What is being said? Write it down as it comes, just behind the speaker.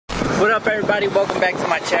What up, everybody? Welcome back to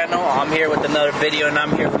my channel. I'm here with another video, and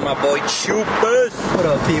I'm here with my boy Chupas. What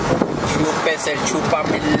up, people? Chupas el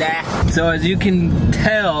Chupamela. So as you can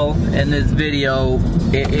tell in this video,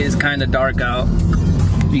 it is kind of dark out.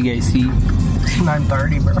 You guys see?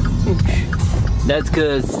 9:30, bro. That's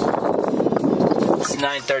because it's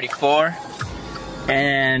 9:34,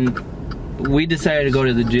 and we decided to go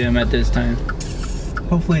to the gym at this time.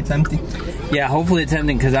 Hopefully it's empty. Yeah, hopefully it's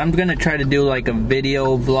empty, because I'm gonna try to do like a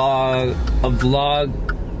video vlog,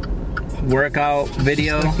 workout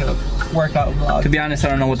video. Workout vlog. To be honest, I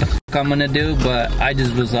don't know what the fuck I'm gonna do, but I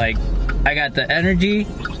just was like, I got the energy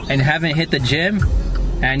and haven't hit the gym,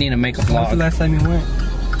 and I need to make a vlog. When's the last time you went?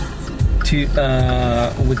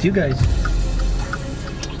 With you guys.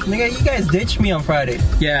 Nigga, you guys ditched me on Friday.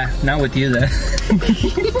 Yeah, not with you then.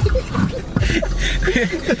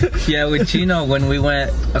 Yeah, with Chino when we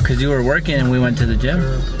went, because you were working and we went to the gym.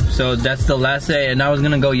 So that's the last day, and I was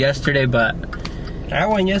gonna go yesterday, but I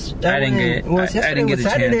went yesterday. I didn't get a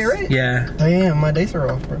Saturday, chance. right? Yeah. Damn, my days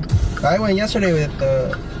are off, bro. I went yesterday with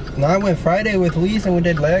no, I went Friday with Luis and we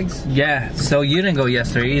did legs. Yeah, so you didn't go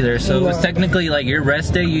yesterday either. So it was technically like your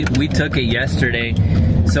rest day. We took it yesterday.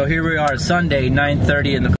 So here we are, Sunday,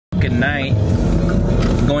 9:30 in the fucking night,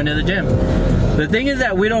 going to the gym. The thing is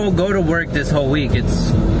that we don't go to work this whole week.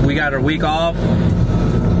 We got our week off,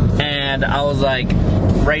 and I was like,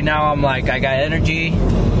 right now I'm like, I got energy,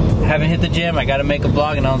 haven't hit the gym, I gotta make a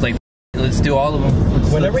vlog, and I was like, let's do all of them.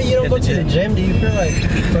 Whenever you don't go to the gym, do you feel like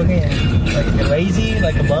fucking like lazy,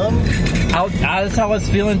 like a bum? That's how I was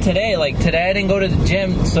feeling today. Like today I didn't go to the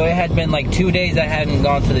gym, so it had been like 2 days I hadn't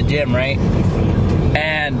gone to the gym, right?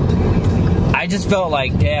 And I just felt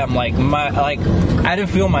like, damn, like I didn't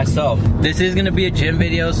feel myself. This is gonna be a gym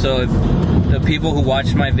video, so if the people who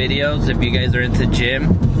watch my videos, if you guys are into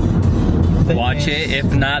gym, watch it.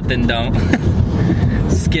 If not, then don't.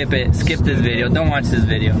 Skip it. Skip this video. Don't watch this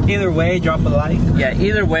video. Either way, drop a like. Yeah,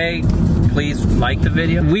 either way, please like the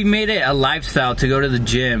video. We made it a lifestyle to go to the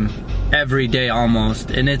gym every day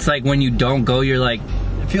almost, and it's like when you don't go, you're like,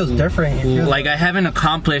 it feels different. Like I haven't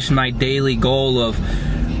accomplished my daily goal of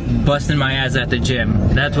busting my ass at the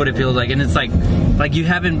gym. That's what it feels like, and it's like you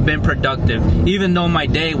haven't been productive, even though my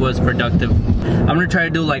day was productive. I'm gonna try to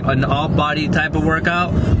do like an all body type of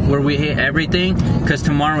workout where we hit everything, because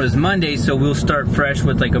tomorrow is Monday, so we'll start fresh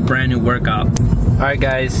with like a brand new workout. Alright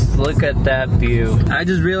guys, look at that view. I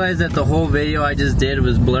just realized that the whole video I just did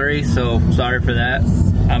was blurry, so sorry for that.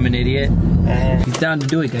 I'm an idiot. He's down to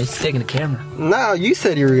do it, guys. He's taking the camera. No, you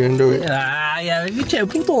said you were gonna do it. Ah, ya, biche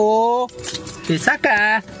puto.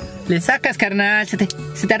 Le sacas, carnal. Se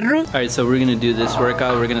te arru. Alright, so we're gonna do this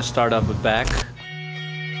workout. We're gonna start off with back.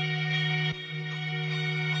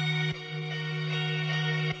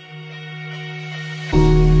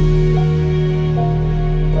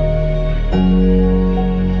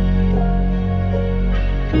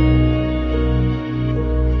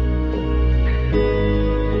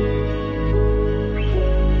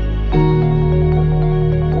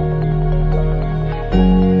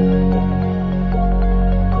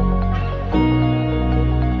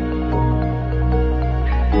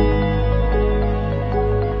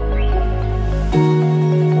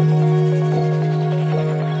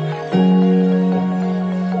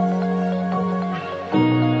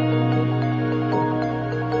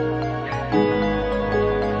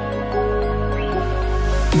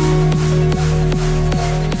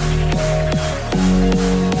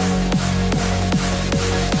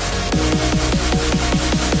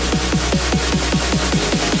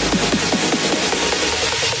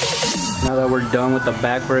 Now that we're done with the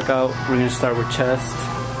back workout, we're gonna start with chest.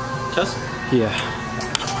 Chest? Yeah.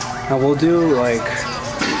 Now we'll do like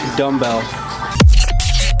dumbbell.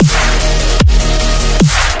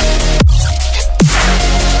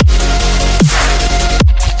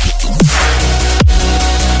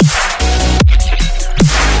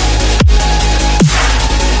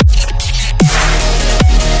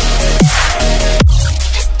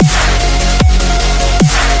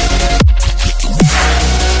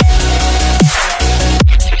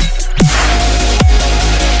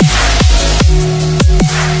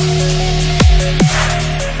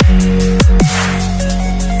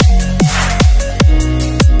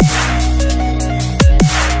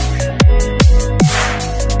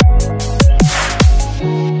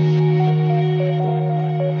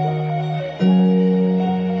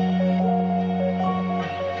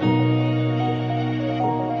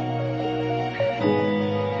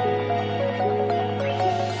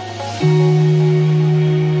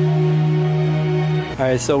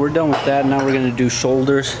 Alright, so we're done with that. Now we're gonna do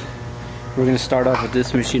shoulders. We're gonna start off with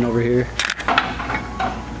this machine over here.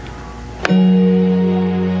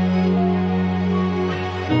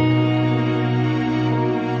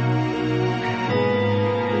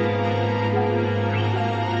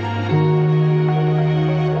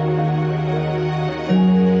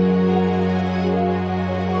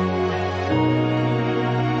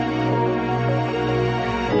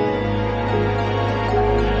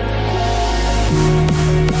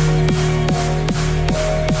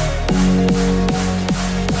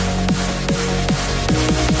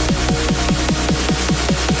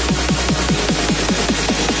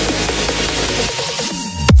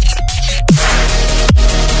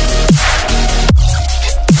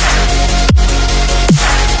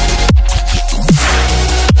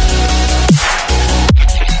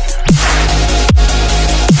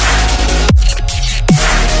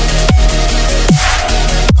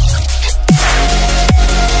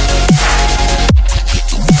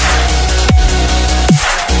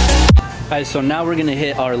 guys, so now we're gonna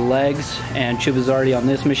hit our legs, and Chip is already on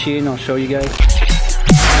this machine. I'll show you guys.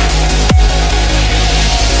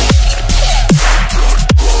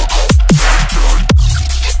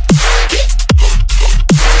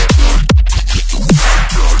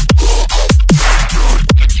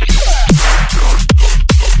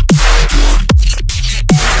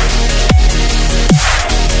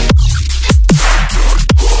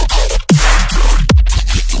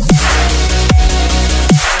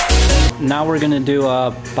 Now we're gonna do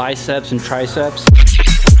biceps and triceps.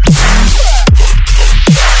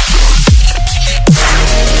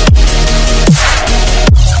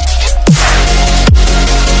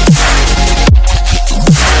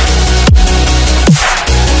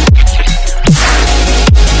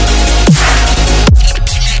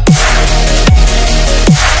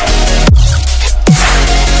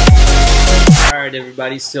 Alright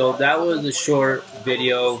everybody, so that was a short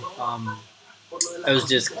video. It was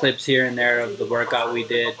just clips here and there of the workout we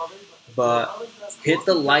did, but hit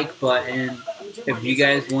the like button if you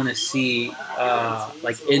guys want to see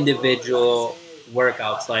like individual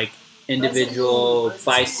workouts, like individual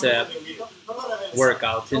bicep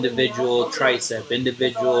workouts, individual tricep,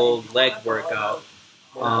 individual leg workout.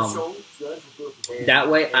 That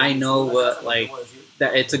way I know what, like,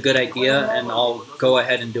 that it's a good idea, and I'll go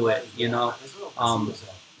ahead and do it, you know.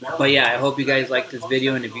 But yeah, I hope you guys like this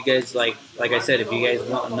video, and if you guys like I said, if you guys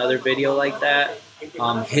want another video like that,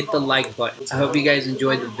 hit the like button. I hope you guys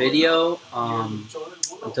enjoyed the video.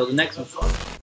 Until the next one.